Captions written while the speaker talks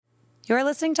You are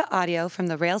listening to audio from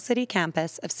the Rail City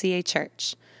campus of CA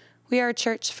Church. We are a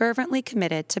church fervently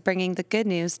committed to bringing the good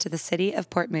news to the city of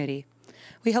Port Moody.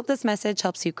 We hope this message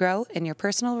helps you grow in your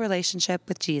personal relationship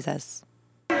with Jesus.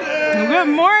 Good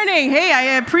morning. Hey,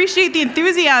 I appreciate the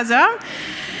enthusiasm.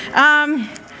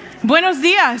 Buenos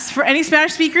dias for any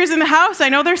Spanish speakers in the house. I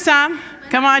know there's some.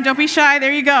 Come on, don't be shy.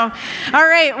 There you go. All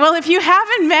right. Well, if we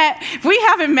haven't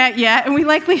met yet, and we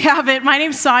likely haven't, my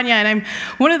name's Sonia, and I'm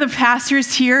one of the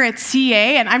pastors here at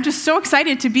CA, and I'm just so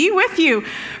excited to be with you.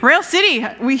 Rail City,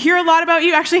 we hear a lot about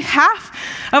you. Actually, half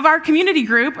of our community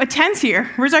group attends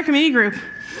here. Where's our community group?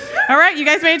 All right, you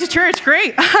guys made it to church.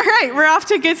 Great. All right, we're off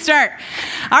to a good start.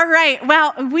 All right,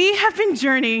 well, we have been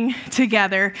journeying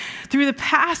together through the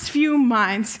past few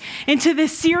months into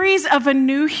this series of a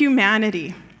new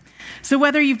humanity. So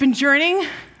whether you've been journeying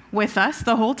with us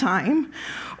the whole time,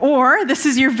 or this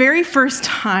is your very first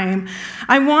time,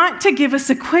 I want to give us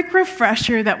a quick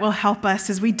refresher that will help us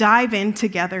as we dive in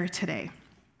together today.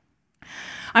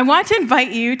 I want to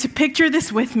invite you to picture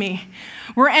this with me.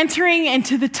 We're entering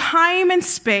into the time and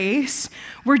space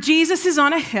where Jesus is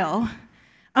on a hill,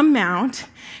 a mount,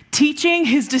 teaching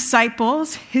his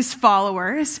disciples, his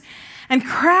followers, and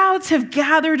crowds have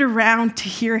gathered around to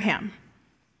hear him.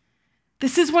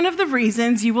 This is one of the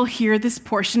reasons you will hear this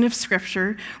portion of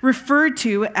Scripture referred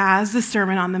to as the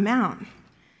Sermon on the Mount.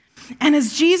 And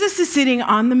as Jesus is sitting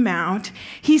on the Mount,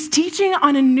 he's teaching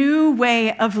on a new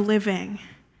way of living.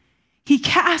 He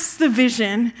casts the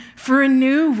vision for a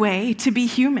new way to be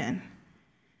human,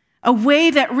 a way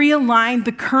that realigned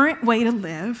the current way to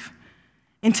live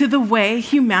into the way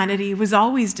humanity was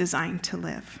always designed to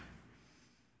live,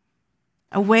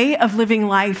 a way of living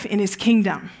life in his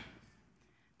kingdom.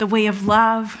 The way of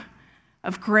love,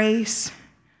 of grace,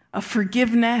 of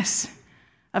forgiveness,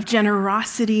 of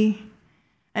generosity,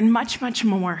 and much, much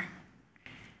more.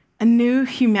 A new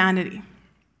humanity.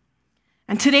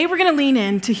 And today we're going to lean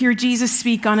in to hear Jesus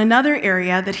speak on another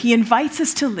area that he invites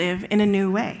us to live in a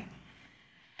new way.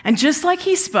 And just like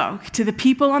he spoke to the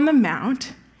people on the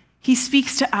Mount, he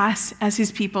speaks to us as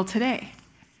his people today.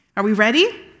 Are we ready?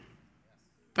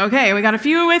 Okay, we got a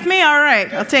few with me? All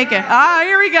right, I'll take it.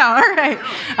 Here we go. All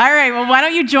right. Well, why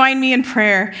don't you join me in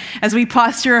prayer as we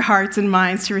posture our hearts and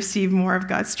minds to receive more of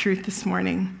God's truth this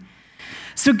morning.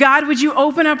 So God, would you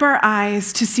open up our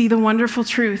eyes to see the wonderful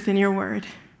truth in your word?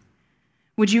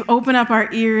 Would you open up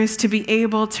our ears to be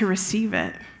able to receive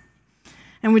it?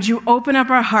 And would you open up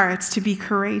our hearts to be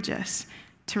courageous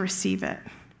to receive it?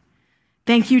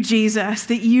 Thank you, Jesus,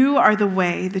 that you are the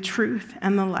way, the truth,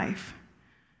 and the life.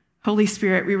 Holy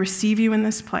Spirit, we receive you in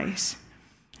this place.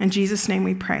 In Jesus' name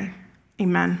we pray.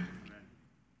 Amen.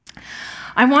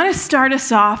 I want to start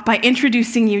us off by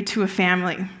introducing you to a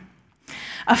family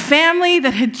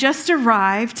that had just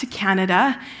arrived to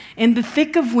Canada in the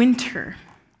thick of winter.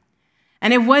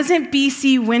 And it wasn't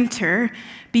BC winter,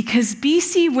 because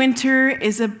BC winter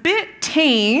is a bit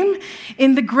tame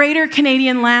in the greater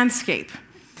Canadian landscape.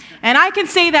 And I can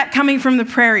say that coming from the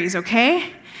prairies,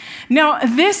 okay? No,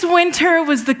 this winter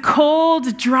was the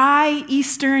cold, dry,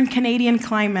 eastern Canadian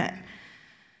climate.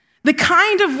 The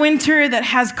kind of winter that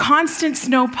has constant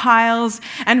snow piles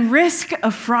and risk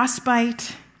of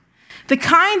frostbite. The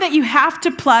kind that you have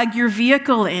to plug your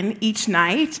vehicle in each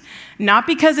night, not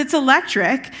because it's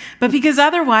electric, but because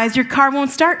otherwise your car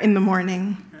won't start in the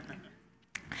morning.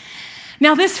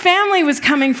 Now, this family was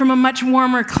coming from a much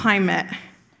warmer climate.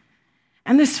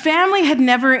 And this family had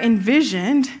never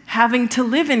envisioned having to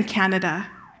live in Canada.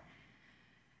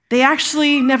 They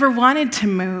actually never wanted to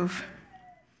move.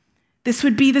 This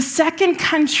would be the second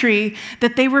country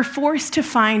that they were forced to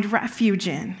find refuge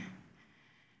in.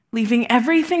 Leaving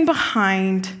everything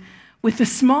behind with a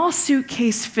small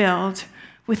suitcase filled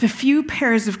with a few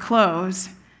pairs of clothes,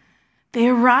 they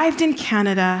arrived in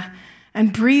Canada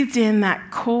and breathed in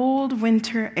that cold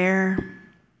winter air.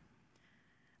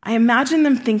 I imagine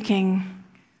them thinking,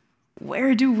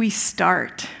 where do we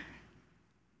start?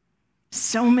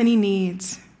 So many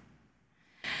needs.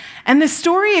 And the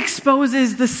story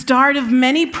exposes the start of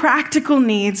many practical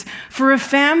needs for a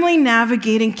family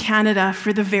navigating Canada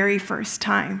for the very first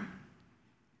time.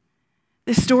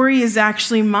 This story is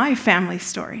actually my family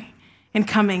story in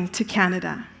coming to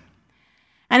Canada.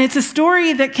 And it's a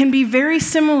story that can be very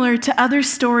similar to other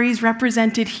stories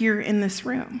represented here in this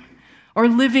room, or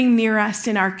living near us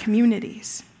in our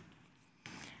communities.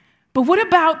 But what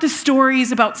about the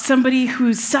stories about somebody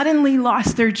who's suddenly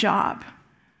lost their job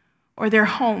or their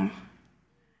home?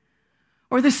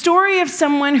 Or the story of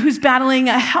someone who's battling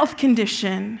a health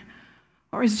condition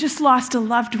or has just lost a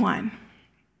loved one?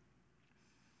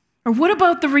 Or what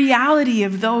about the reality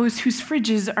of those whose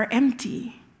fridges are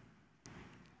empty?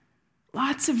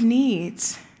 Lots of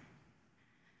needs.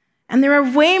 And there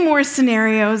are way more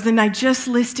scenarios than I just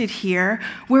listed here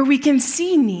where we can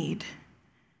see need.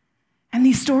 And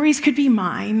these stories could be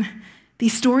mine.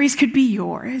 These stories could be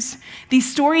yours.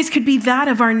 These stories could be that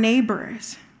of our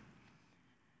neighbors.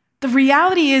 The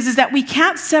reality is that we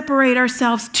can't separate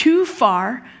ourselves too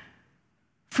far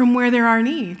from where there are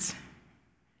needs.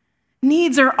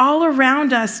 Needs are all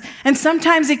around us, and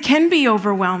sometimes it can be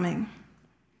overwhelming.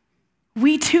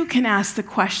 We too can ask the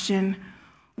question,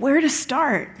 where to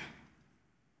start?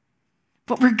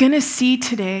 What we're going to see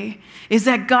today is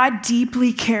that God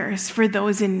deeply cares for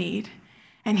those in need,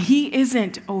 and he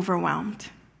isn't overwhelmed.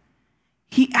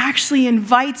 He actually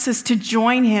invites us to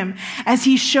join him as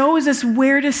he shows us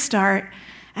where to start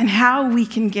and how we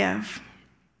can give.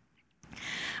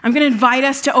 I'm going to invite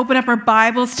us to open up our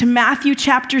Bibles to Matthew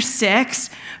chapter 6,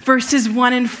 verses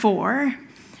 1 and 4.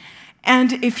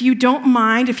 And if you don't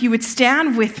mind, if you would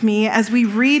stand with me as we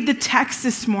read the text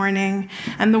this morning,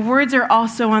 and the words are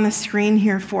also on the screen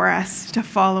here for us to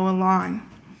follow along.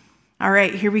 All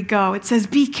right, here we go. It says,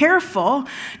 "Be careful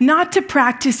not to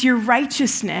practice your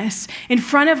righteousness in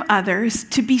front of others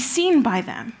to be seen by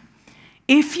them.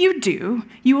 If you do,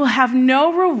 you will have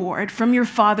no reward from your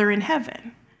Father in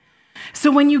heaven. So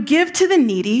when you give to the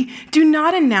needy, do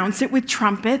not announce it with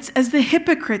trumpets as the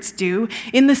hypocrites do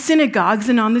in the synagogues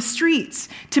and on the streets,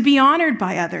 to be honored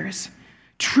by others.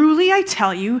 Truly, I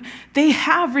tell you, they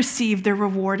have received their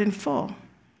reward in full.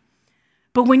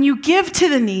 But when you give to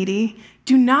the needy,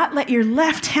 do not let your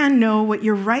left hand know what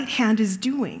your right hand is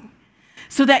doing,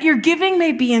 so that your giving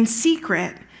may be in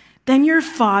secret. Then your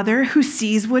Father, who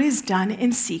sees what is done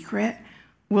in secret,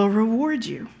 will reward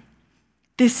you."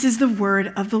 This is the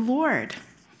word of the Lord.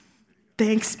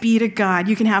 Thanks be to God.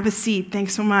 You can have a seat.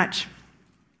 Thanks so much.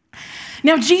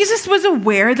 Now, Jesus was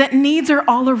aware that needs are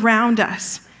all around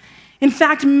us. In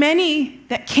fact, many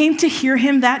that came to hear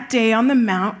him that day on the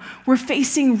Mount were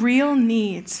facing real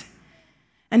needs.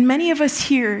 And many of us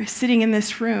here sitting in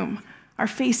this room are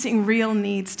facing real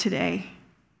needs today.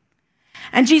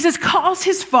 And Jesus calls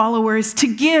his followers to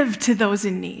give to those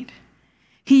in need.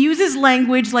 He uses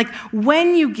language like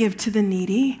when you give to the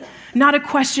needy, not a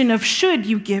question of should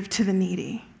you give to the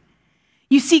needy.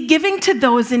 You see, giving to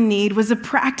those in need was a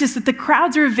practice that the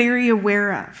crowds were very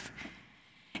aware of.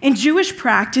 In Jewish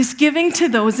practice, giving to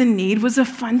those in need was a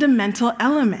fundamental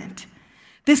element.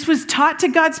 This was taught to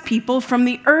God's people from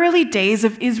the early days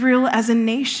of Israel as a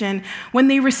nation when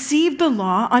they received the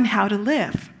law on how to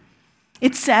live.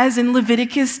 It says in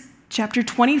Leviticus chapter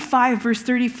 25, verse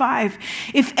 35,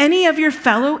 "If any of your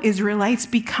fellow Israelites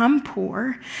become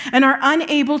poor and are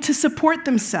unable to support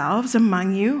themselves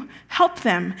among you, help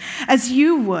them as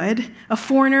you would a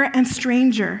foreigner and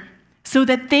stranger, so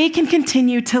that they can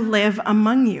continue to live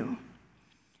among you."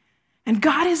 And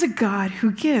God is a God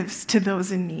who gives to those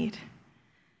in need.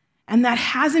 And that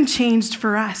hasn't changed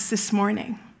for us this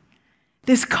morning.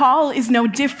 This call is no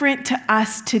different to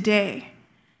us today.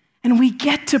 And we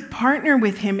get to partner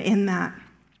with him in that.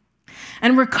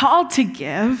 And we're called to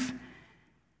give.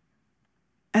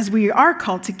 As we are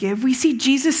called to give, we see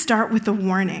Jesus start with a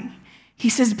warning. He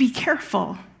says, "Be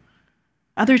careful."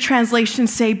 Other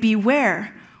translations say,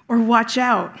 "Beware," or "watch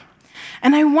out."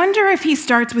 And I wonder if he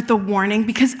starts with the warning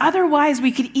because otherwise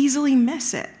we could easily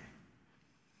miss it.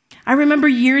 I remember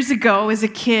years ago as a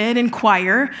kid in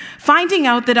choir, finding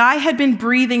out that I had been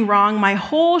breathing wrong my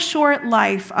whole short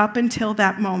life up until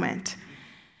that moment.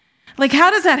 Like,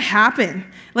 how does that happen?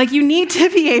 Like, you need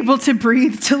to be able to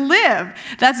breathe to live.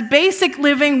 That's basic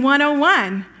living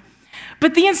 101.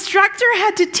 But the instructor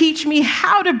had to teach me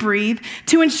how to breathe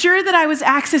to ensure that I was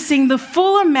accessing the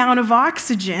full amount of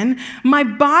oxygen my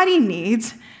body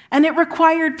needs, and it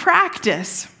required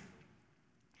practice.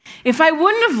 If I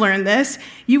wouldn't have learned this,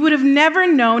 you would have never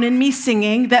known in me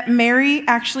singing that Mary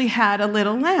actually had a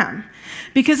little lamb,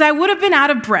 because I would have been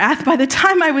out of breath by the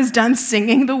time I was done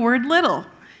singing the word little.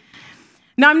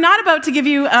 Now, I'm not about to give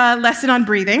you a lesson on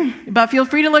breathing, but feel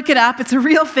free to look it up. It's a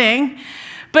real thing.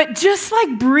 But just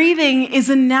like breathing is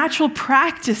a natural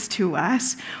practice to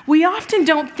us, we often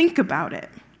don't think about it.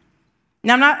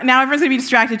 Now everyone's going to be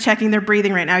distracted checking their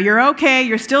breathing right now. You're okay.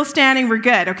 You're still standing. We're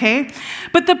good, okay?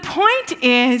 But the point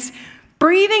is,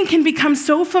 breathing can become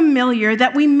so familiar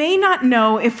that we may not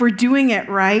know if we're doing it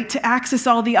right to access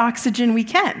all the oxygen we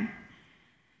can.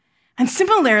 And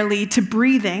similarly to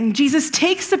breathing, Jesus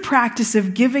takes the practice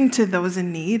of giving to those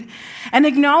in need and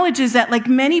acknowledges that, like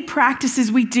many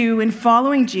practices we do in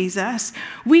following Jesus,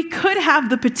 we could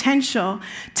have the potential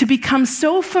to become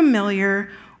so familiar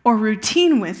or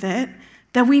routine with it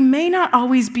that we may not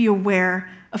always be aware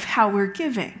of how we're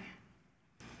giving.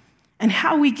 And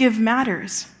how we give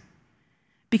matters.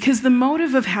 because the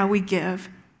motive of how we give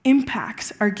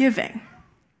impacts our giving.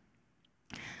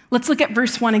 Let's look at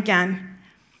verse 1 again.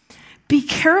 Be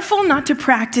careful not to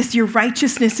practice your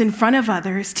righteousness in front of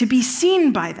others to be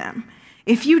seen by them.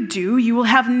 If you do, you will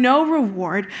have no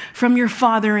reward from your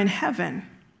Father in heaven.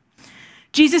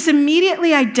 Jesus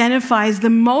immediately identifies the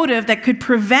motive that could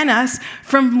prevent us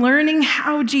from learning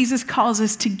how Jesus calls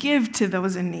us to give to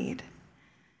those in need.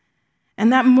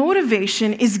 And that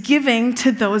motivation is giving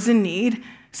to those in need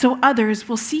so others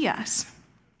will see us.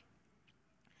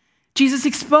 Jesus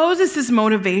exposes this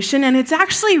motivation, and it's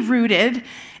actually rooted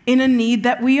in a need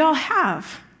that we all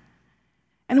have.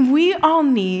 And we all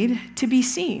need to be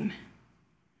seen.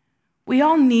 We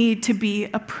all need to be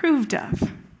approved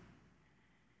of.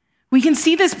 We can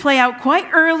see this play out quite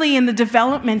early in the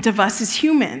development of us as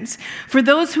humans. For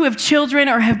those who have children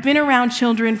or have been around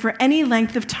children for any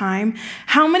length of time,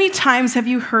 how many times have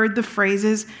you heard the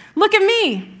phrases, "Look at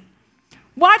me,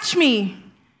 watch me,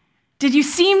 did you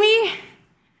see me?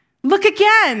 Look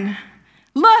again,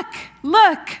 look,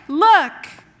 look, look."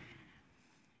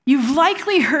 You've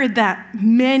likely heard that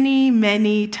many,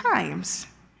 many times.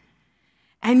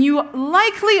 And you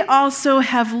likely also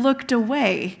have looked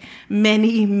away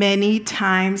many, many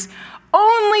times,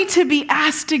 only to be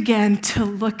asked again to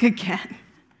look again.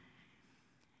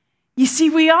 You see,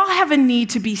 we all have a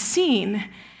need to be seen,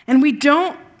 and we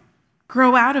don't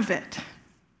grow out of it.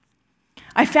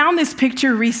 I found this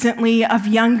picture recently of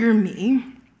younger me,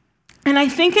 and I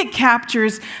think it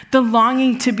captures the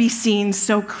longing to be seen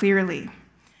so clearly.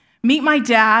 Meet my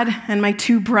dad and my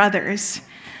two brothers.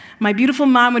 My beautiful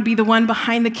mom would be the one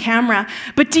behind the camera.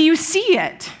 But do you see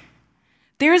it?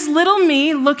 There's little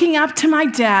me looking up to my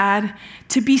dad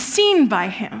to be seen by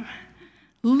him,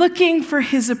 looking for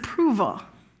his approval.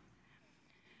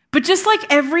 But just like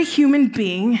every human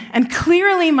being, and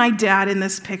clearly my dad in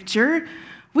this picture,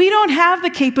 we don't have the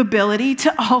capability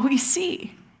to always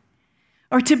see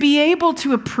or to be able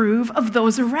to approve of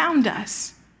those around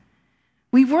us.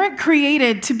 We weren't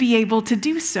created to be able to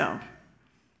do so.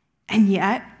 And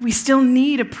yet, we still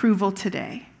need approval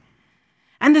today.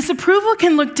 And this approval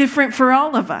can look different for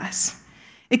all of us.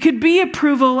 It could be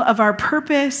approval of our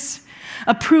purpose,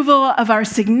 approval of our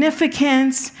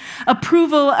significance,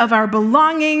 approval of our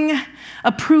belonging,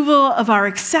 approval of our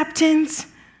acceptance.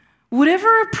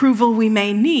 Whatever approval we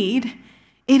may need,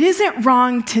 it isn't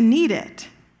wrong to need it.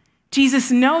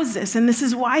 Jesus knows this, and this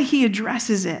is why he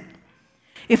addresses it.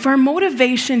 If our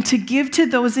motivation to give to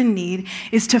those in need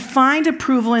is to find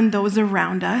approval in those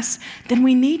around us, then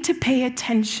we need to pay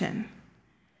attention,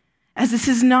 as this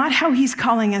is not how he's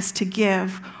calling us to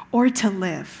give or to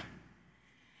live.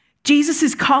 Jesus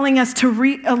is calling us to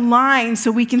realign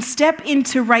so we can step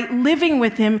into right living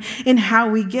with him in how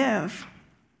we give.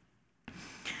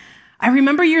 I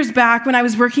remember years back when I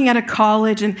was working at a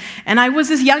college, and I was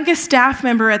the youngest staff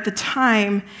member at the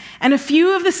time, and a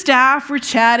few of the staff were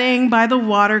chatting by the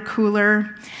water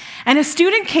cooler, and a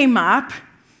student came up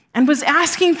and was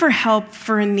asking for help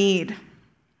for a need.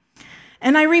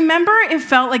 And I remember it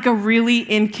felt like a really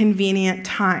inconvenient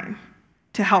time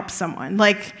to help someone.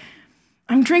 Like,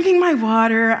 I'm drinking my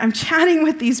water, I'm chatting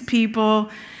with these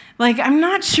people, like, I'm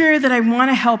not sure that I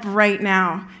want to help right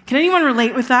now. Can anyone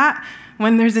relate with that?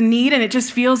 When there's a need and it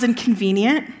just feels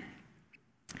inconvenient.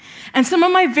 And some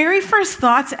of my very first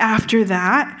thoughts after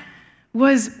that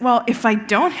was, well, if I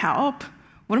don't help,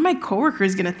 what are my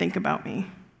coworkers going to think about me?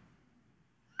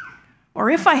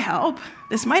 Or if I help,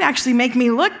 this might actually make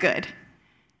me look good.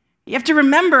 You have to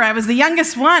remember, I was the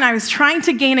youngest one. I was trying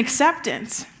to gain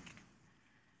acceptance.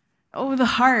 Oh, the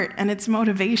heart and its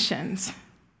motivations.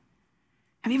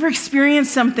 Have you ever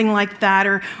experienced something like that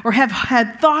or have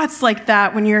had thoughts like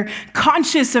that when you're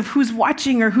conscious of who's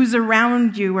watching or who's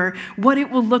around you or what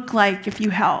it will look like if you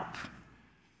help?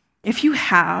 If you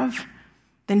have,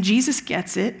 then Jesus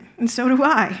gets it, and so do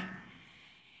I.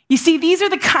 You see, these are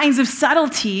the kinds of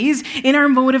subtleties in our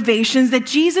motivations that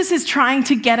Jesus is trying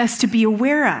to get us to be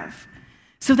aware of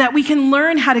so that we can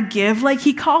learn how to give like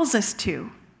he calls us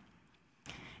to.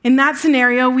 In that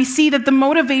scenario, we see that the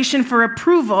motivation for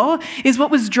approval is what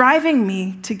was driving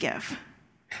me to give.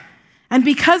 And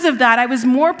because of that, I was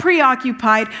more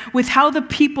preoccupied with how the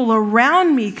people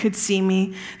around me could see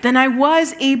me than I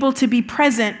was able to be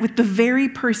present with the very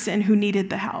person who needed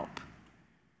the help.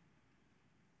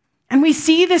 And we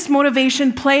see this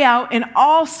motivation play out in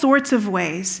all sorts of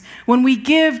ways when we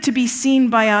give to be seen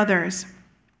by others.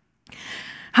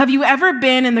 Have you ever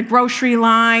been in the grocery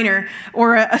line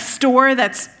or a store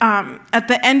that's at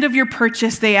the end of your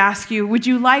purchase, they ask you, would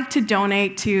you like to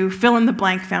donate to fill in the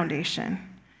blank foundation?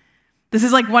 This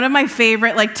is like one of my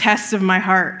favorite like tests of my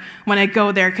heart when I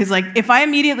go there, because like if I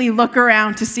immediately look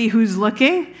around to see who's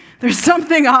looking, there's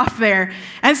something off there.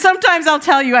 And sometimes I'll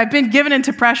tell you, I've been given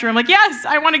into pressure. I'm like, yes,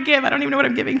 I want to give. I don't even know what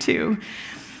I'm giving to.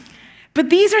 But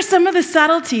these are some of the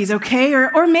subtleties, okay?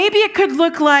 Or maybe it could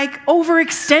look like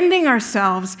overextending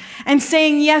ourselves and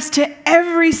saying yes to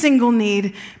every single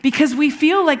need because we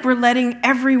feel like we're letting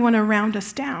everyone around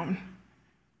us down.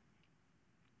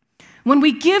 When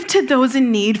we give to those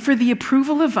in need for the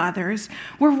approval of others,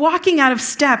 we're walking out of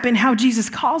step in how Jesus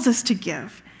calls us to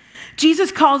give.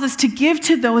 Jesus calls us to give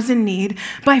to those in need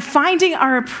by finding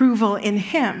our approval in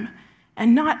him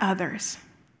and not others.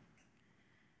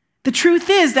 The truth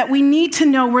is that we need to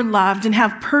know we're loved and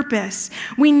have purpose.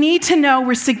 We need to know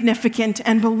we're significant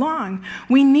and belong.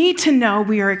 We need to know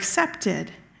we are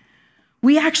accepted.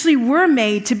 We actually were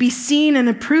made to be seen and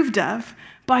approved of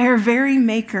by our very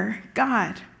maker,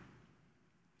 God.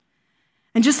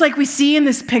 And just like we see in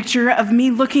this picture of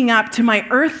me looking up to my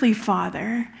earthly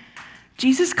father,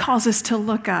 Jesus calls us to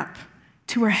look up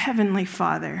to our heavenly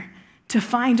Father, to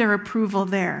find our approval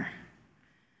there.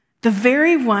 The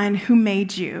very one who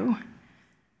made you,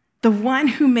 the one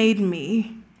who made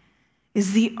me,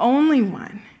 is the only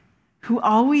one who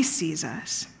always sees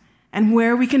us and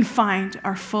where we can find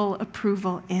our full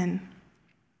approval in.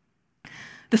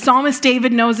 The psalmist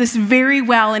David knows this very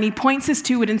well, and he points us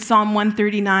to it in Psalm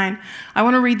 139. I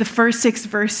want to read the first 6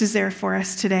 verses there for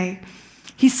us today.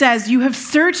 He says, "You have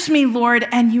searched me, Lord,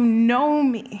 and you know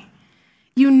me.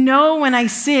 You know when I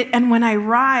sit and when I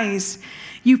rise.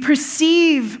 You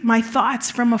perceive my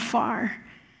thoughts from afar.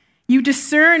 You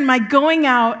discern my going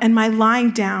out and my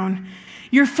lying down.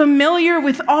 You're familiar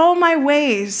with all my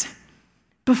ways.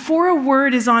 Before a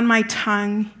word is on my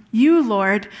tongue, you,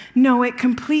 Lord, know it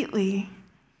completely.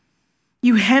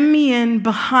 You hem me in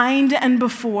behind and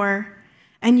before,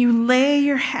 and you lay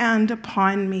your hand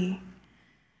upon me.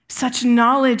 Such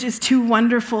knowledge is too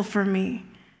wonderful for me,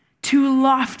 too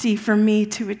lofty for me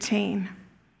to attain."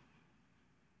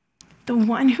 The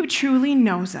one who truly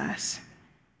knows us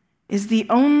is the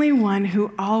only one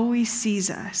who always sees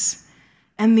us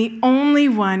and the only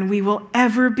one we will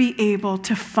ever be able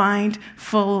to find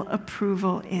full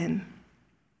approval in.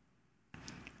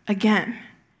 Again,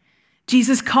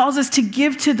 Jesus calls us to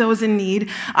give to those in need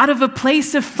out of a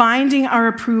place of finding our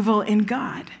approval in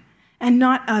God and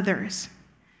not others,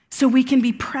 so we can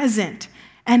be present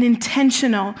and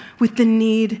intentional with the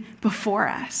need before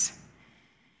us.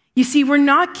 You see, we're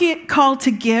not called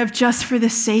to give just for the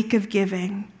sake of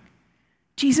giving.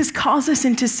 Jesus calls us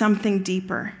into something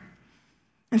deeper.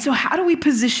 And so how do we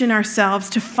position ourselves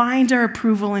to find our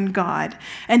approval in God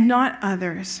and not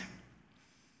others?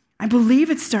 I believe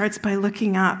it starts by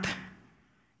looking up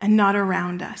and not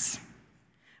around us,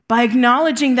 by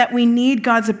acknowledging that we need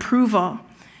God's approval.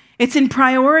 It's in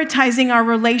prioritizing our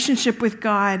relationship with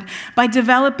God, by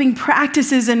developing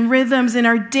practices and rhythms in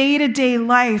our day-to-day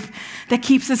life that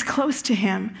keeps us close to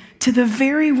him, to the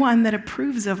very one that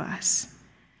approves of us,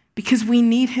 because we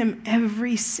need him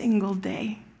every single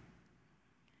day.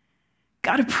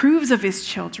 God approves of his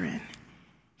children.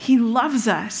 He loves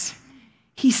us.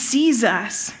 He sees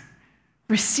us.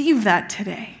 Receive that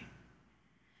today.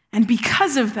 And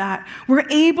because of that, we're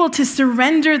able to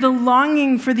surrender the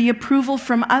longing for the approval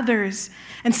from others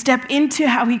and step into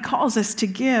how he calls us to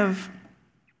give.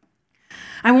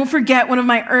 I won't forget one of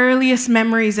my earliest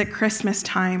memories at Christmas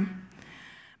time.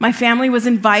 My family was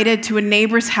invited to a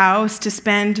neighbor's house to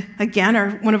spend,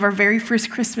 again, one of our very first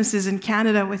Christmases in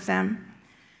Canada with them.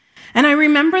 And I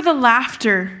remember the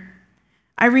laughter.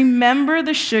 I remember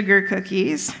the sugar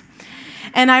cookies.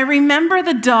 And I remember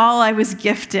the doll I was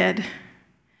gifted.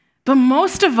 But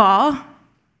most of all,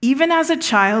 even as a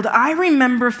child, I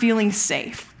remember feeling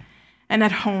safe and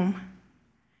at home.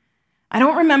 I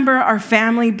don't remember our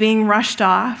family being rushed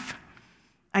off.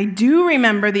 I do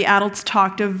remember the adults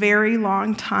talked a very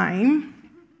long time.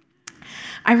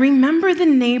 I remember the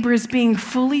neighbors being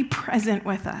fully present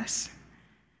with us.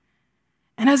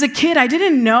 And as a kid, I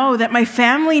didn't know that my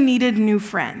family needed new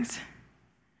friends.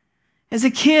 As a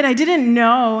kid, I didn't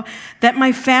know that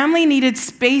my family needed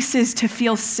spaces to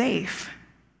feel safe.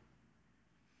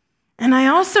 And I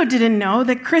also didn't know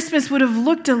that Christmas would have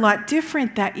looked a lot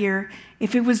different that year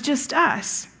if it was just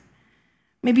us.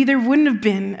 Maybe there wouldn't have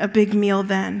been a big meal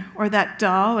then, or that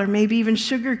doll, or maybe even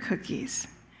sugar cookies.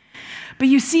 But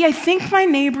you see, I think my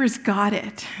neighbors got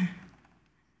it.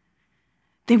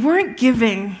 They weren't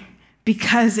giving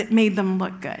because it made them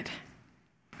look good.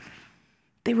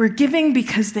 They were giving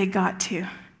because they got to.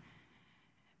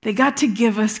 They got to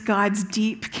give us God's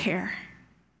deep care.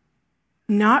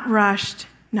 Not rushed,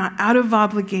 not out of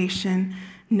obligation,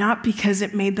 not because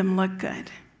it made them look good.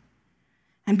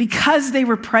 And because they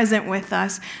were present with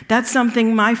us, that's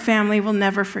something my family will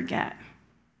never forget.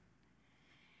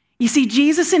 You see,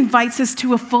 Jesus invites us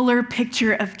to a fuller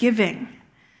picture of giving.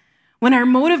 When our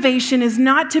motivation is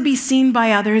not to be seen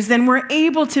by others, then we're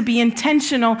able to be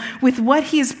intentional with what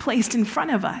he has placed in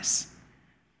front of us.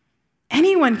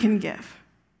 Anyone can give.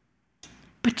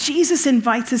 But Jesus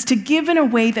invites us to give in a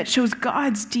way that shows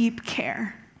God's deep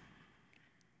care.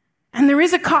 And there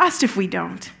is a cost if we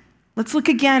don't. Let's look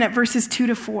again at verses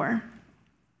 2-4.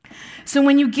 So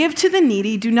when you give to the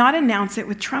needy, do not announce it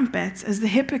with trumpets, as the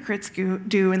hypocrites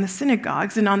do in the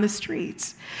synagogues and on the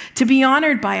streets, to be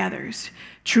honored by others.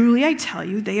 Truly, I tell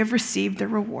you, they have received their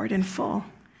reward in full.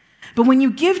 But when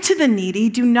you give to the needy,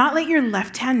 do not let your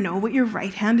left hand know what your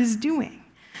right hand is doing,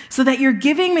 so that your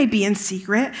giving may be in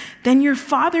secret. Then your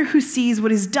Father who sees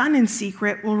what is done in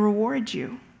secret will reward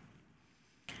you.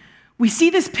 We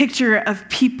see this picture of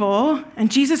people,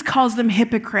 and Jesus calls them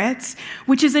hypocrites,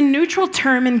 which is a neutral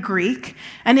term in Greek,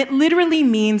 and it literally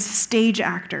means stage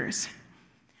actors.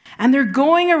 And they're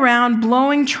going around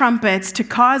blowing trumpets to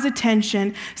cause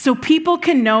attention so people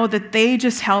can know that they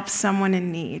just helped someone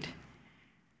in need.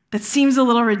 That seems a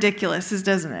little ridiculous,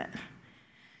 doesn't it?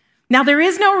 Now, there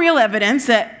is no real evidence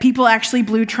that people actually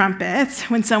blew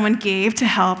trumpets when someone gave to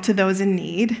help to those in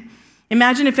need.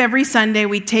 Imagine if every Sunday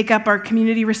we'd take up our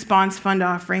community response fund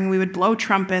offering, we would blow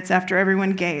trumpets after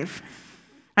everyone gave.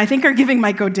 I think our giving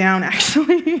might go down,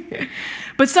 actually.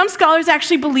 But some scholars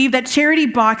actually believe that charity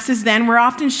boxes then were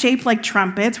often shaped like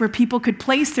trumpets where people could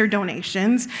place their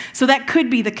donations, so that could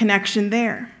be the connection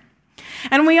there.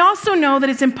 And we also know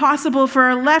that it's impossible for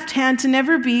our left hand to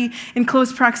never be in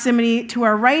close proximity to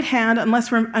our right hand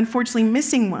unless we're unfortunately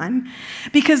missing one,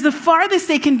 because the farthest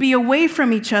they can be away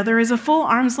from each other is a full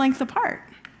arm's length apart.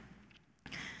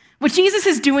 What Jesus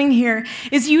is doing here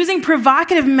is using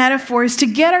provocative metaphors to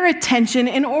get our attention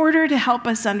in order to help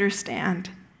us understand.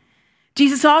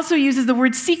 Jesus also uses the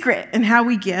word secret in how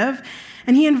we give,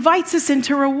 and he invites us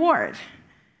into reward.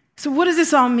 So what does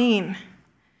this all mean?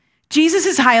 Jesus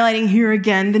is highlighting here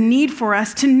again the need for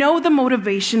us to know the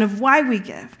motivation of why we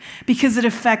give, because it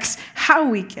affects how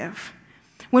we give.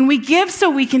 When we give so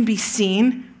we can be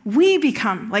seen, we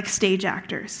become like stage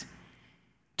actors,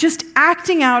 just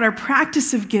acting out our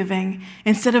practice of giving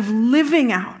instead of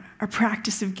living out our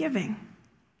practice of giving.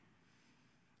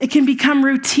 It can become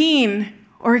routine,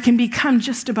 or it can become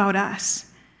just about us.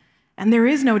 And there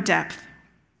is no depth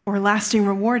or lasting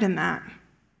reward in that.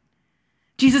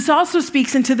 Jesus also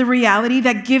speaks into the reality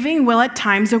that giving will at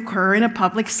times occur in a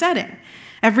public setting.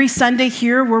 Every Sunday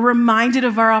here, we're reminded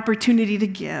of our opportunity to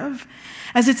give,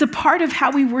 as it's a part of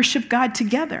how we worship God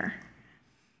together.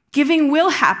 Giving will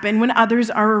happen when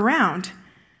others are around.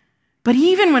 But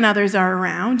even when others are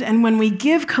around, and when we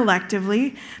give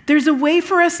collectively, there's a way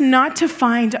for us not to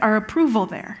find our approval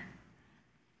there.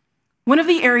 One of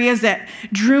the areas that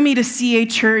drew me to CA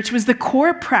Church was the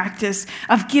core practice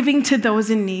of giving to those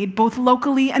in need, both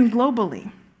locally and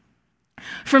globally.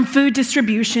 From food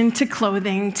distribution to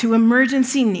clothing to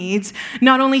emergency needs,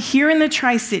 not only here in the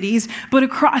Tri-Cities, but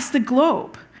across the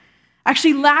globe.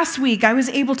 Actually, last week, I was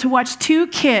able to watch 2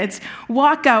 kids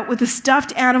walk out with a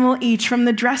stuffed animal each from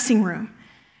the dressing room.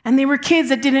 And they were kids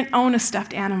that didn't own a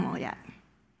stuffed animal yet.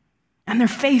 And their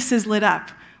faces lit up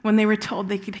when they were told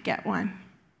they could get one.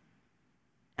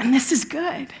 And this is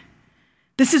good.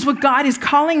 This is what God is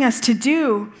calling us to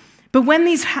do. But when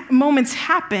these moments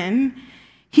happen,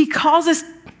 he calls us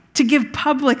to give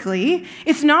publicly.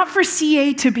 It's not for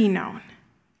CA to be known.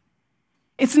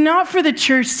 It's not for the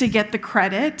church to get the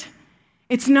credit.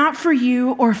 It's not for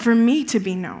you or for me to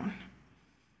be known.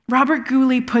 Robert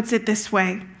Gooley puts it this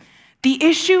way: the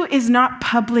issue is not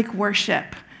public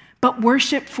worship, but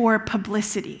worship for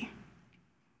publicity.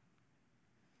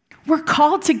 We're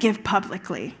called to give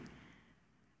publicly.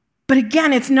 But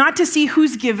again, it's not to see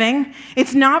who's giving.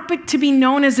 It's not to be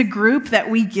known as a group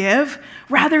that we give.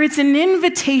 Rather, it's an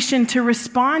invitation to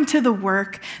respond to the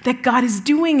work that God is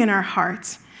doing in our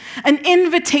hearts. An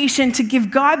invitation to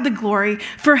give God the glory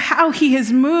for how he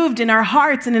has moved in our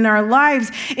hearts and in our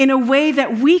lives in a way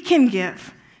that we can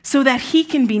give so that he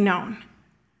can be known.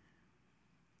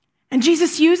 And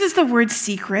Jesus uses the word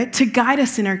secret to guide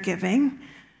us in our giving.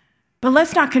 But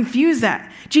let's not confuse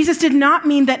that. Jesus did not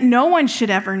mean that no one should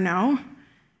ever know.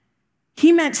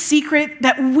 He meant secret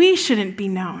that we shouldn't be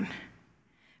known.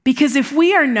 Because if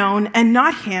we are known and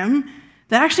not him,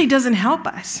 that actually doesn't help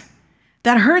us.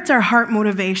 That hurts our heart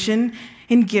motivation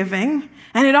in giving,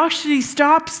 and it actually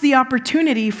stops the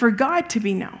opportunity for God to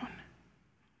be known.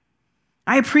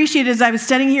 I appreciated as I was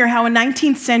studying here how a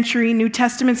 19th century New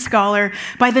Testament scholar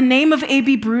by the name of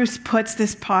A.B. Bruce puts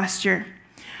this posture.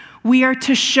 We are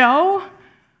to show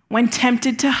when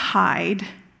tempted to hide,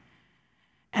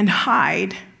 and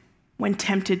hide when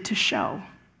tempted to show.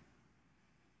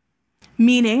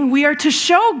 Meaning, we are to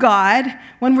show God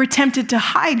when we're tempted to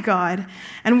hide God,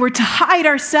 and we're to hide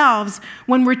ourselves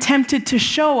when we're tempted to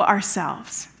show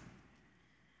ourselves.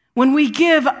 When we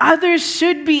give, others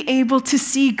should be able to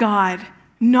see God,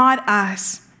 not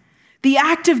us. The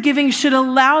act of giving should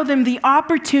allow them the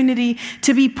opportunity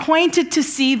to be pointed to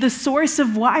see the source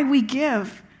of why we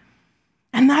give.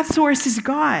 And that source is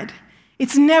God.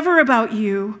 It's never about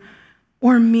you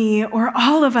or me or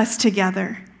all of us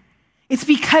together. It's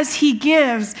because he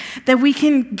gives that we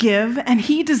can give, and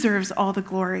he deserves all the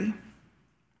glory.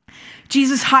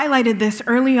 Jesus highlighted this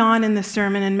early on in the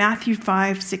sermon in Matthew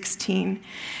 5:16.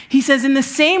 He says, "In the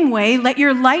same way, let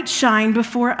your light shine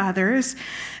before others,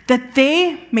 that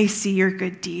they may see your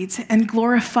good deeds and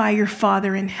glorify your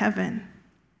Father in heaven."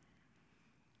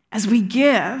 As we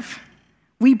give,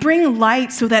 we bring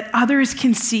light so that others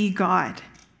can see God.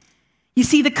 You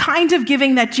see, the kind of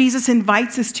giving that Jesus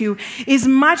invites us to is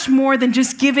much more than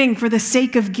just giving for the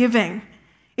sake of giving.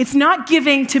 It's not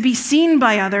giving to be seen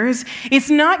by others.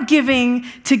 It's not giving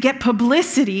to get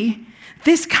publicity.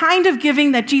 This kind of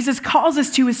giving that Jesus calls us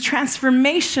to is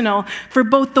transformational for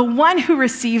both the one who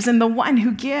receives and the one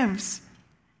who gives.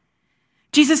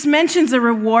 Jesus mentions a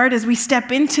reward as we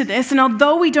step into this, and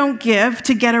although we don't give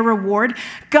to get a reward,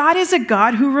 God is a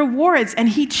God who rewards, and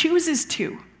he chooses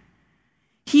to.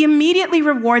 He immediately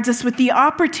rewards us with the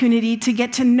opportunity to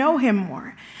get to know him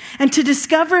more and to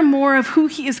discover more of who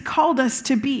he has called us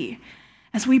to be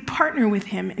as we partner with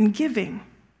him in giving.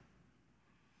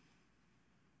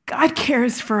 God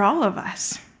cares for all of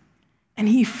us, and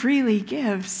he freely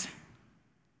gives.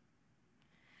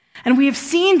 And we have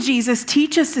seen Jesus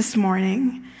teach us this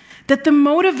morning that the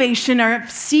motivation of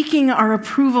seeking our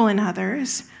approval in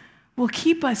others will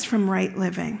keep us from right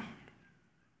living.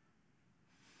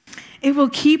 It will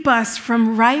keep us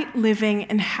from right living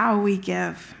and how we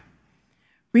give.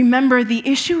 Remember, the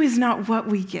issue is not what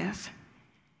we give,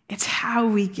 it's how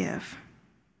we give.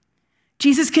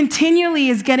 Jesus continually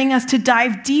is getting us to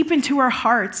dive deep into our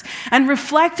hearts and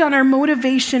reflect on our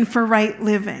motivation for right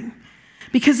living.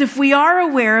 Because if we are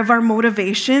aware of our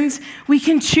motivations, we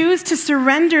can choose to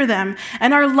surrender them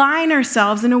and align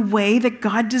ourselves in a way that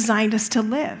God designed us to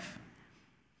live.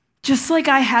 Just like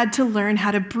I had to learn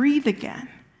how to breathe again,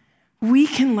 we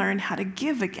can learn how to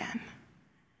give again.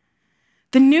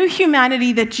 The new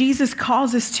humanity that Jesus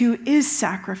calls us to is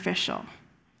sacrificial.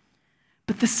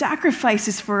 But the sacrifice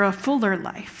is for a fuller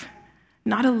life,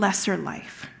 not a lesser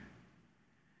life.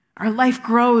 Our life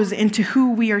grows into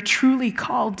who we are truly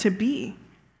called to be.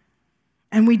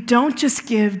 And we don't just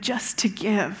to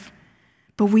give,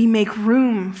 but we make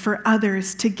room for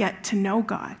others to get to know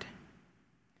God.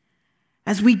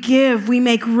 As we give, we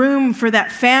make room for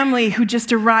that family who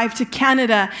just arrived to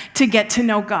Canada to get to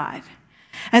know God.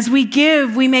 As we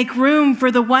give, we make room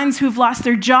for the ones who've lost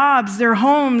their jobs, their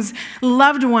homes,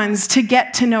 loved ones to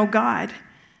get to know God.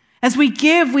 As we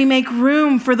give, we make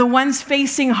room for the ones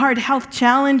facing hard health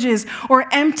challenges or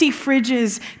empty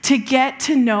fridges to get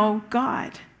to know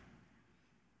God.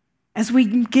 As we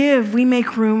give, we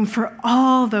make room for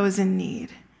all those in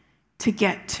need to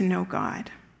get to know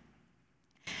God.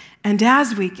 And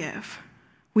as we give,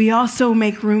 we also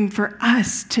make room for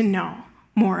us to know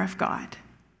more of God.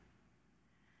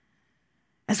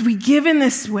 As we give in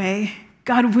this way,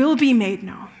 God will be made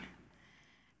known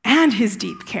and his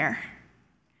deep care.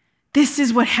 This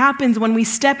is what happens when we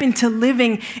step into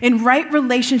living in right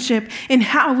relationship in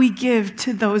how we give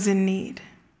to those in need.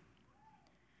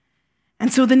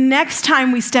 And so the next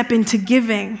time we step into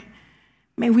giving,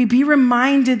 may we be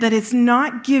reminded that it's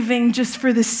not giving just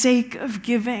for the sake of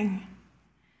giving,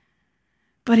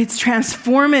 but it's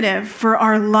transformative for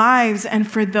our lives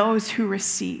and for those who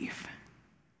receive.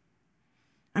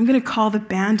 I'm going to call the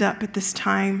band up at this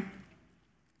time.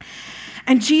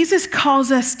 And Jesus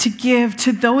calls us to give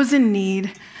to those in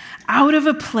need out of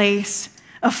a place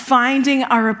of finding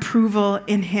our approval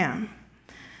in him,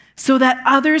 so that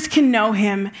others can know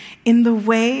him in the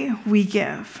way we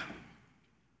give.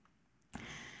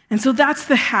 And so that's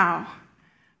the how.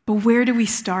 But where do we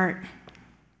start?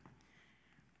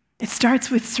 It starts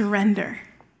with surrender.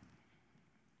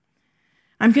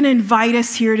 I'm going to invite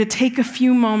us here to take a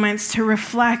few moments to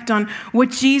reflect on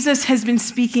what Jesus has been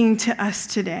speaking to us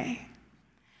today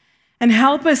and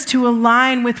help us to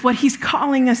align with what he's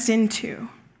calling us into.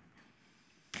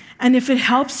 And if it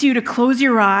helps you to close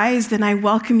your eyes, then I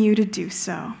welcome you to do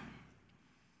so.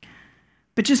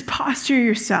 But just posture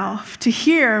yourself to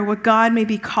hear what God may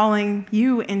be calling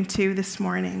you into this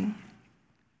morning.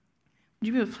 Would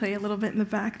you be able to play a little bit in the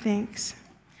back? Thanks.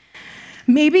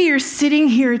 Maybe you're sitting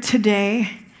here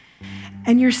today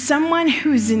and you're someone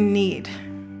who's in need.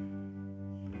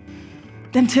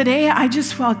 Then today I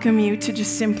just welcome you to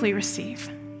just simply receive.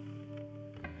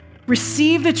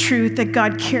 Receive the truth that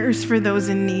God cares for those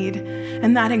in need,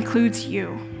 and that includes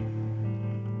you.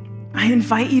 I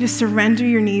invite you to surrender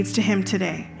your needs to Him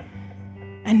today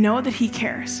and know that He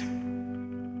cares.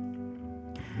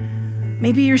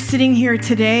 Maybe you're sitting here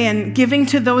today and giving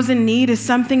to those in need is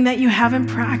something that you haven't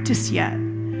practiced yet,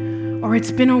 or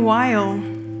it's been a while.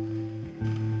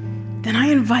 Then I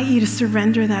invite you to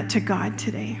surrender that to God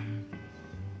today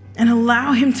and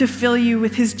allow Him to fill you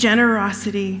with His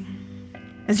generosity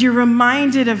as you're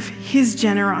reminded of His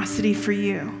generosity for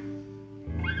you.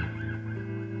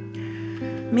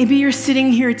 Maybe you're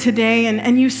sitting here today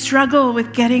and you struggle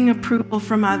with getting approval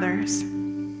from others.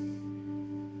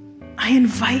 I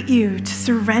invite you to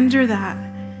surrender that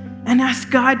and ask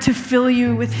God to fill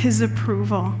you with His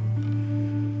approval.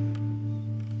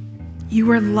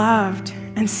 You are loved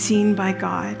and seen by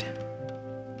God.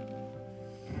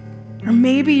 Or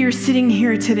maybe you're sitting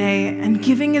here today and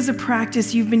giving is a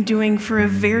practice you've been doing for a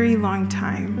very long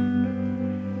time.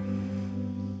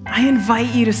 I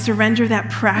invite you to surrender that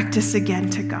practice again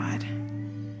to God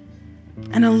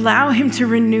and allow Him to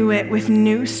renew it with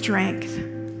new strength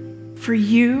for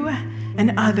you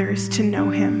and others to know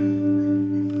Him.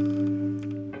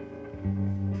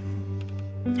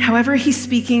 However He's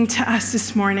speaking to us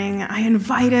this morning, I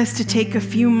invite us to take a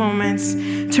few moments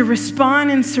to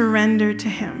respond and surrender to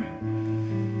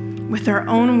Him with our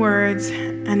own words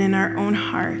and in our own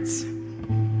hearts.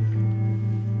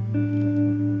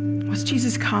 What's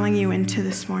Jesus calling you into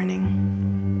this morning?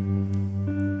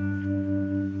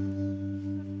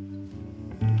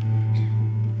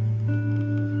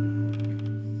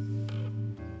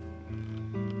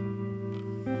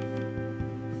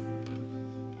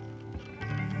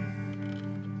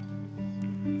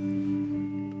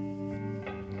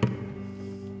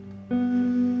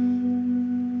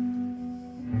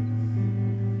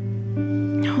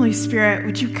 Holy Spirit,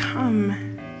 would you come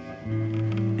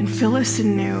and fill us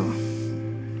anew?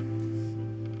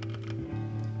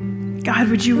 God,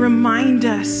 would you remind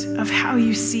us of how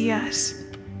you see us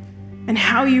and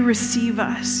how you receive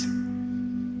us,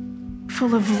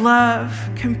 full of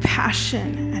love,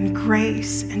 compassion, and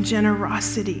grace and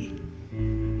generosity.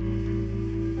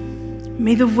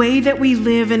 May the way that we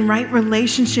live in right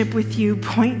relationship with you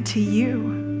point to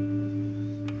you.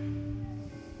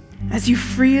 As you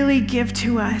freely give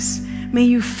to us, may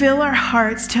you fill our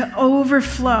hearts to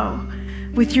overflow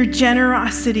with your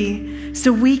generosity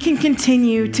so we can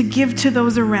continue to give to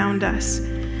those around us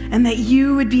and that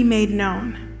you would be made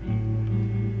known.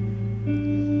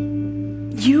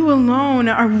 You alone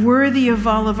are worthy of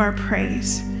all of our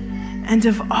praise and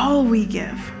of all we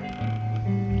give.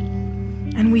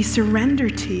 And we surrender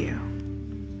to you.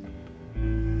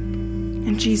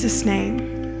 In Jesus' name,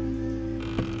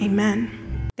 amen.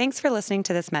 Thanks for listening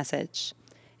to this message.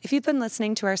 If you've been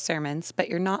listening to our sermons, but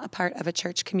you're not a part of a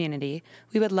church community,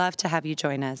 we would love to have you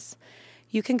join us.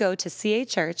 You can go to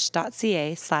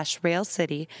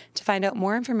cachurch.ca/RailCity to find out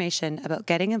more information about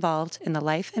getting involved in the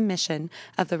life and mission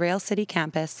of the Rail City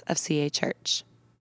campus of CA Church.